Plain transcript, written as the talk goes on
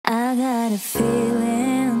I got a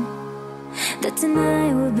feeling that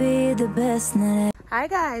tonight will be the best night. Hi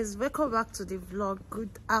guys, welcome back to the vlog. Good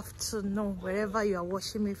afternoon wherever you are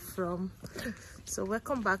watching me from. So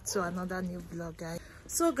welcome back to another new vlog, guys.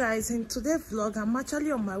 So guys, in today's vlog I'm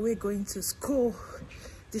actually on my way going to school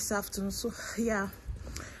this afternoon. So yeah,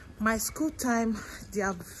 my school time, they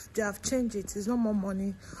have changed it. It's no more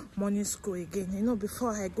morning school again. You know,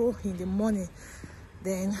 before I go in the morning,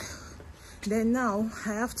 then now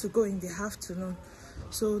I have to go in the afternoon.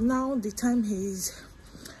 So now the time is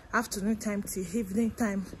afternoon time till evening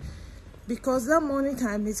time, because that morning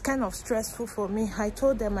time is kind of stressful for me. I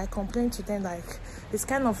told them, I complained to them, like it's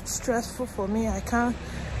kind of stressful for me. I can't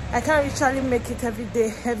actually make it every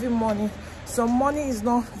day, every morning. Some morning is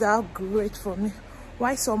not that great for me.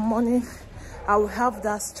 Why some morning I will have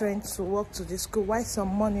that strength to walk to the school? Why some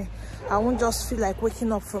morning I won't just feel like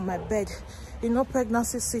waking up from my bed? You know,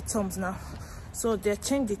 pregnancy symptoms now. So they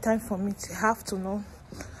changed the time for me to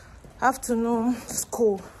afternoon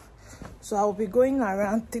school. So I will be going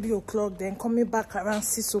around 3 o'clock, then coming back around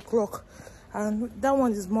 6 o'clock. And that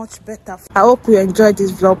one is much better. I hope you enjoyed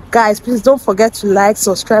this vlog, guys. Please don't forget to like,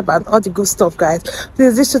 subscribe, and all the good stuff, guys.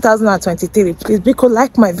 Please, this 2023, please because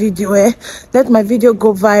like my video, let my video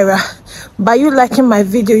go viral. By you liking my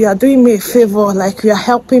video, you are doing me a favor, like you are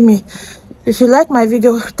helping me. If you like my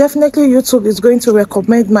video, definitely YouTube is going to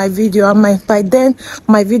recommend my video, and by then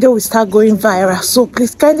my video will start going viral. So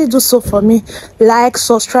please kindly do so for me. Like,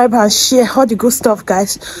 subscribe, and share all the good stuff,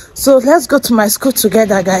 guys. So let's go to my school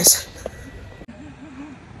together, guys.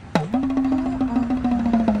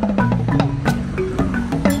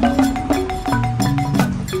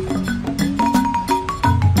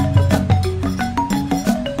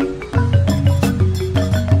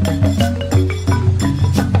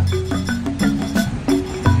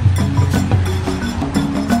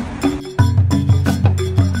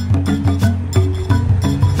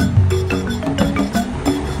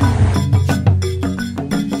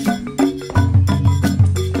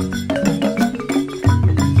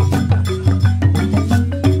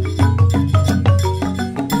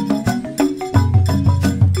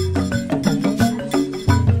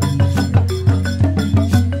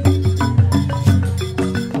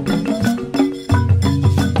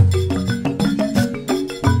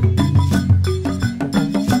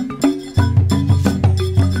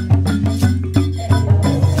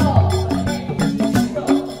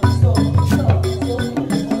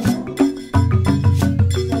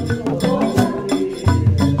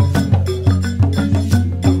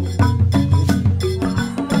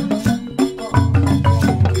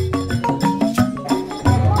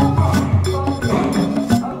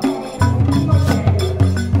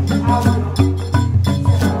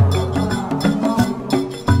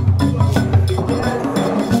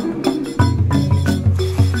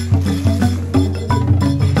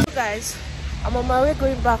 I'm on my way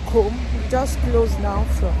going back home. We just closed now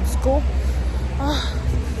from school.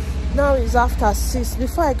 Now it's after 6.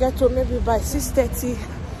 Before I get home, maybe by 6:30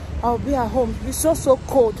 I'll be at home. It's so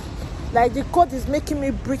cold. Like the cold is making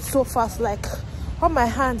me breathe so fast. Like on my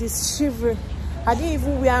hand is shivering. I didn't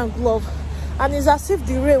even wear a glove, and it's as if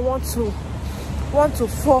the rain want to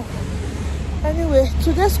fall. Anyway,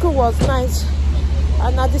 today's school was nice,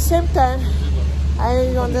 and at the same time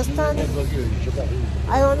I understand a little bit.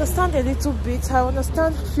 I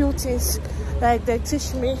understand a few things like they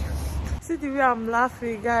teach me. See the way I'm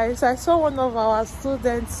laughing, guys. I saw one of our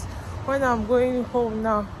students when I'm going home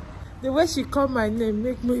now. The way she called my name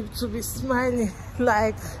make me to be smiling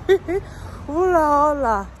like hola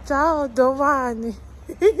hola ciao domani.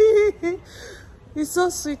 It's so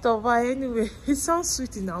sweet of her. Anyway, it sounds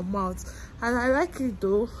sweet in her mouth, and I like it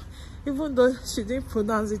though, even though she didn't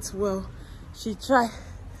pronounce it well. She tried.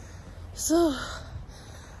 So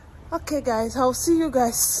okay guys, I'll see you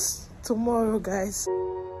guys tomorrow, guys.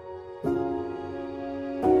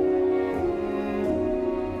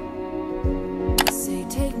 Say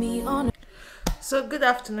take me on. So good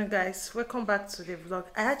afternoon, guys. Welcome back to the vlog.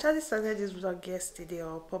 I actually started this vlog yesterday,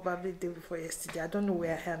 or probably the day before yesterday. I don't know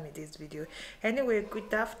where I am in this video. Anyway,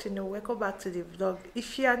 good afternoon. Welcome back to the vlog.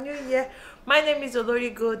 If you are new here, my name is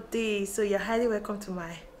Olorigoldie. So you're highly welcome to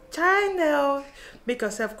my channel. Make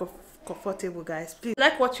yourself comfortable, guys. Please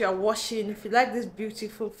like what you are watching. If you like this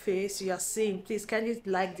beautiful face you are seeing, please kindly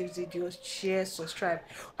like this video, share, subscribe,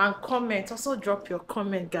 and comment. Also drop your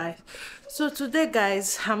comment, guys. So today,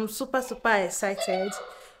 guys, I'm super excited.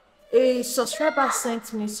 A subscriber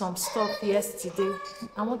sent me some stuff yesterday.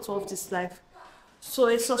 I want to off this live. So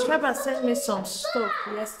a subscriber sent me some stuff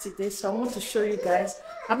yesterday, so I want to show you guys.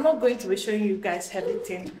 I'm not going to be showing you guys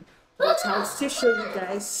everything, but I'll still show you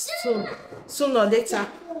guys soon or later.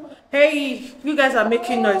 Hey, you guys are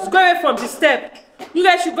making noise. Go away from the step. You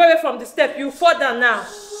guys should go away from the step. You fall down now.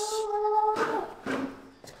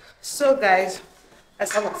 So guys,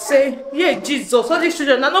 as I was saying, yeah, Jesus, all these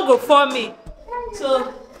children are not go for me.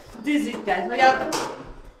 So this is guys.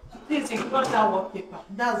 This is not that wallpaper.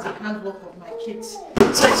 That's the handwork of my kids.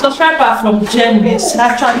 So a subscriber from Yemmie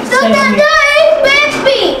actually sent me.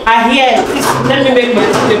 Baby. I hear. Let me make my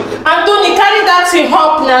video. Anthony, carry that thing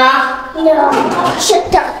up now. No,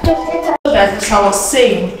 shut up. So guys, as I was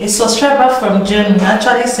saying, a subscriber from Yemmie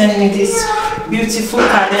actually sent me this beautiful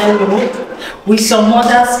canelo with some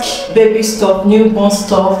other baby stuff, newborn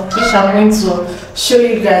stuff, which I'm going to show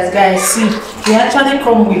you guys. Guys, see, they actually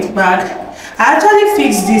come with bag. I actually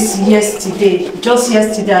fixed this yesterday. Just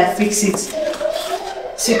yesterday I fixed it.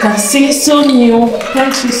 So you can see it's so new.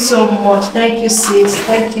 Thank you so much. Thank you, sis.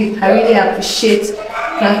 Thank you. I really appreciate it.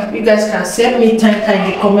 You guys can send me thank her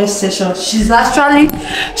in the comment section. She's actually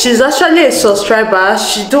a subscriber.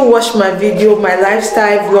 She do watch my video, my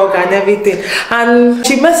lifestyle vlog and everything, and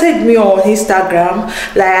she messaged me on Instagram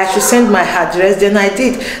like I should send my address. Then I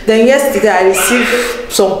did. Then yesterday I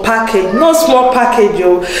received some package, no small package,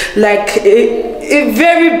 like a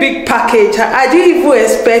very big package. I didn't even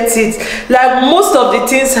expect it. Like most of the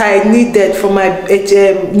things I needed for my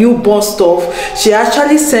newborn stuff, she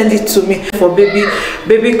actually sent it to me. For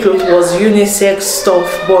baby clothes was unisex stuff,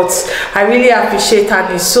 but I really appreciate it,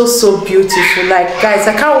 and it's so beautiful. Like guys,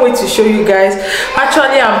 I can't wait to show you guys.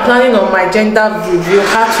 Actually, I'm planning on my gender review,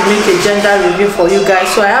 how to make a gender review for you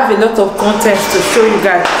guys, so I have a lot of content to show you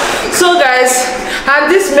guys. So guys,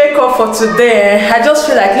 and this makeup for today, I just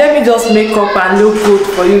feel like let me just make up and look good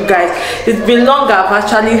for you guys. It's been long I've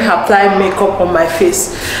actually applied makeup on my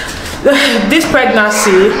face. This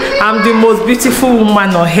pregnancy, I'm the most beautiful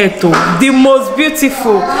woman on earth. The most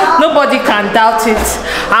beautiful. Nobody can doubt it.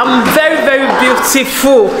 I'm very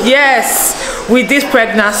beautiful. Yes, with this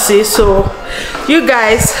pregnancy. So you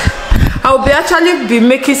guys, I'll be actually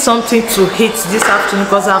making something to eat this afternoon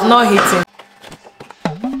because I've not eaten.